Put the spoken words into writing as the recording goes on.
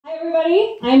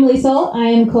everybody. I'm Liesl. I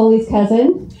am Coley's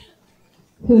cousin,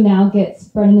 who now gets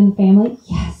Brennan in the family.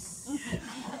 Yes.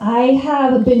 I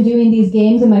have been doing these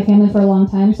games in my family for a long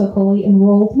time, so Coley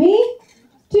enrolled me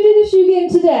to do the shoe game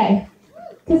today.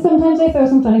 Because sometimes I throw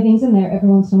some funny things in there every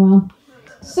once in a while.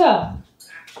 So,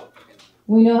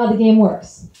 we know how the game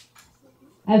works.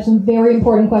 I have some very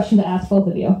important questions to ask both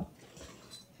of you.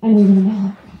 I know you're going to nail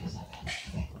it.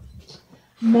 Okay.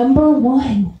 Number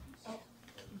 1.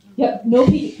 Yep, no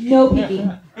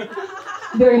peeking.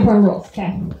 Very important rules,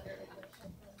 okay.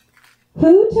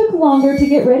 Who took longer to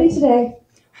get ready today?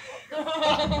 You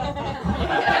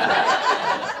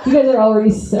guys are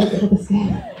already so good at this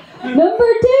game.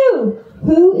 Number 2,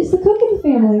 who is the cook in the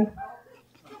family?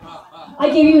 I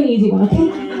gave you an easy one, okay?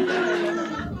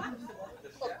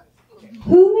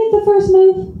 Who made the first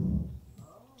move?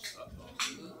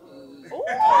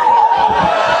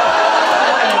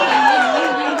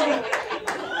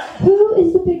 Who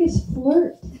is the biggest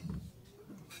flirt?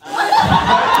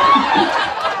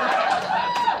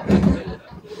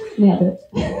 Nailed it.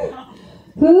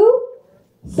 Who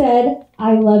said,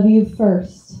 I love you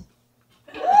first?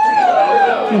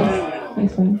 Yes.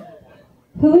 Thanks, Brian.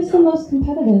 Who is the most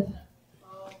competitive?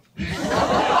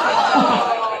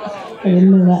 I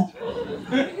didn't know that.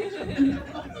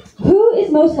 Who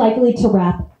is most likely to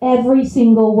rap every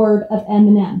single word of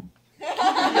Eminem?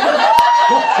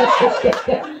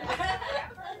 Yep.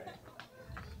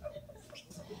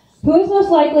 Who is most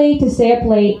likely to stay up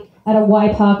late at a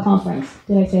YPA conference?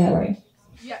 Did I say that right?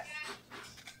 Yes.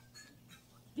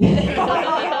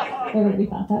 Everybody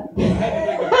thought that.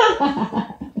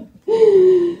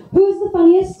 Who's the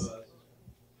funniest?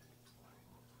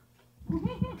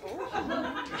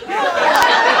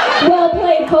 Well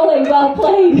played, Coley, well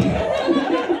played.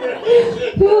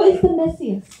 Who is the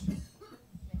messiest?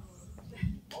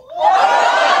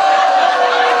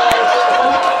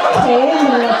 Okay, I'm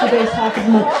going to let you guys talk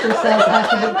amongst yourselves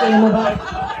after the game about.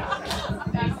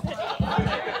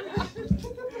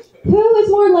 Who is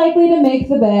more likely to make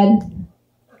the bed?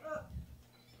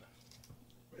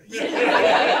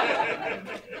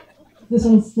 This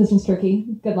one's tricky.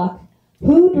 Good luck.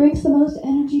 Who drinks the most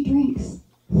energy drinks?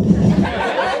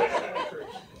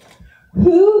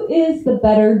 Who is the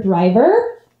better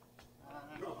driver?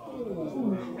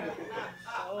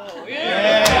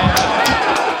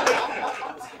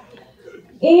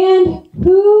 And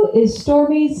who is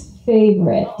Stormy's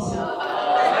favorite?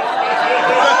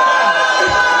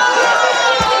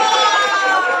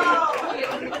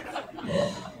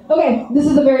 Okay, this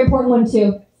is a very important one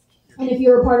too. And if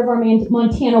you're a part of our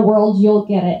Montana world, you'll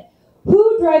get it.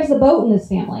 Who drives the boat in this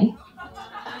family?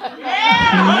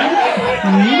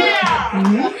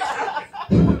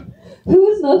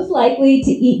 Who's most likely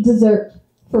to eat dessert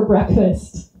for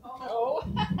breakfast?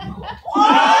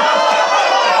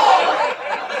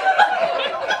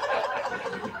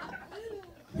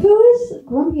 Who is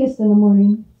grumpiest in the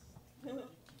morning?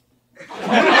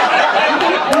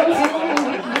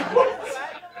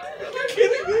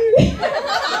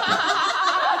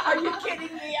 Are you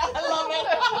kidding me? I love it.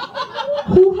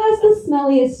 Who has the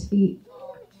smelliest feet?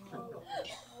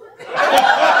 Okay.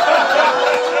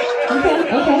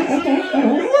 All right. You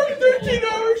work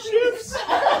 13-hour shifts.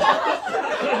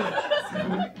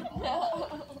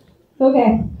 Okay.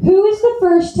 Who is the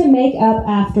first to make up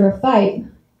after a fight?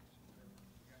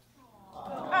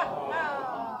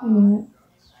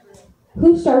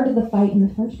 Who started the fight in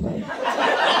the first place?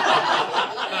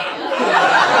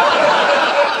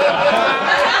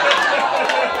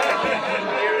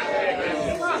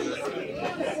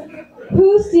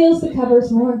 Who steals the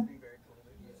covers more?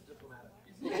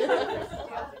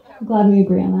 I'm glad we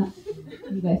agree on that.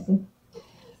 You guys do.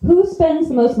 Who spends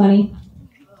the most money?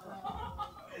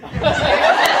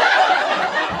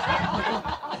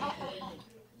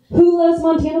 Who loves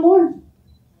Montana more?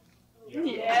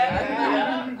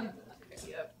 Yeah.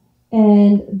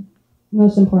 And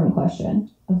most important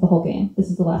question of the whole game. This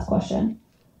is the last question.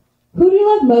 Who do you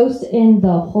love most in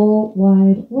the whole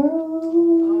wide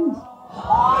world?